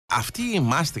Αυτή η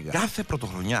μάστιγα κάθε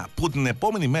πρωτοχρονιά που την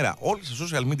επόμενη μέρα όλοι στα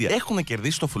social media έχουν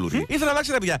κερδίσει το φλουρί. Ήθελα να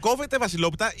αλλάξει, ρε παιδιά. Κόβεται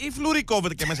Βασιλόπιτα ή φλουρί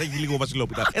κόβεται και μέσα έχει λίγο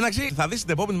Βασιλόπιτα. Εντάξει, θα δει την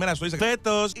επόμενη μέρα στο Instagram.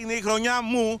 Φέτος είναι η χρονιά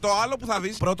μου. Το άλλο που θα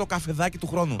δει. Πρώτο καφεδάκι του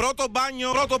χρόνου. Πρώτο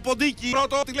μπάνιο. Πρώτο ποντίκι.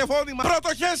 Πρώτο τηλεφώνημα. Πρώτο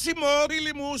χέσιμο.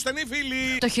 Φίλοι μου, στενοί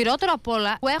φίλοι. Το χειρότερο απ'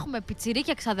 όλα που έχουμε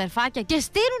πιτσιρίκια ξαδερφάκια και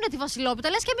στείλουν τη Βασιλόπιτα,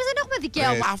 λες και εμείς δεν έχουμε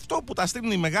δικαίωμα. Αυτό που τα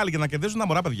στείλουν οι μεγάλοι για να κερδίζουν τα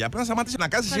μωρά παιδιά. Πρέπει να σταματήσει να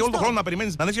κάτσει όλο τον χρόνο να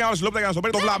περιμένει να δει μια Βασιλόπιτα για να στο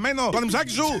παίρνει. Το βλαμμένο, το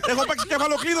ανεμψάκι σου. Έχω παίξει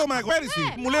κεφαλοκλείδωμα εγώ πέρυσι.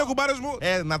 Μου λέει ο κουμπάρε μου,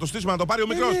 να το στήσουμε να το πάρει ο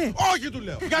μικρό. Όχι, του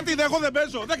λέω. Γιατί εγώ δεν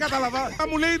παίζω, δεν κατάλαβα.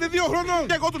 Μου λέει είναι 2 χρονών.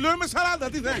 Και εγώ του λέω είμαι 40.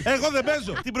 Τι θέλει. Εγώ δεν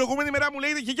παίζω. Την προηγούμενη μέρα μου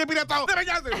λέει είχε και πειρατάω. Δεν με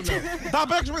νοιάζει. Θα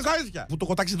παίξουμε στα ίσια. Που το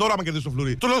κοτάξει τώρα με κερδίσει το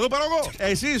φλουρί. Του λέω το πάρω εγώ.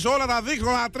 Εσεί όλα τα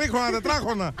δίχρονα, τρίχρονα,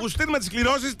 τετράχρονα που στείλουμε τι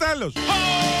κληρώσει τέλο.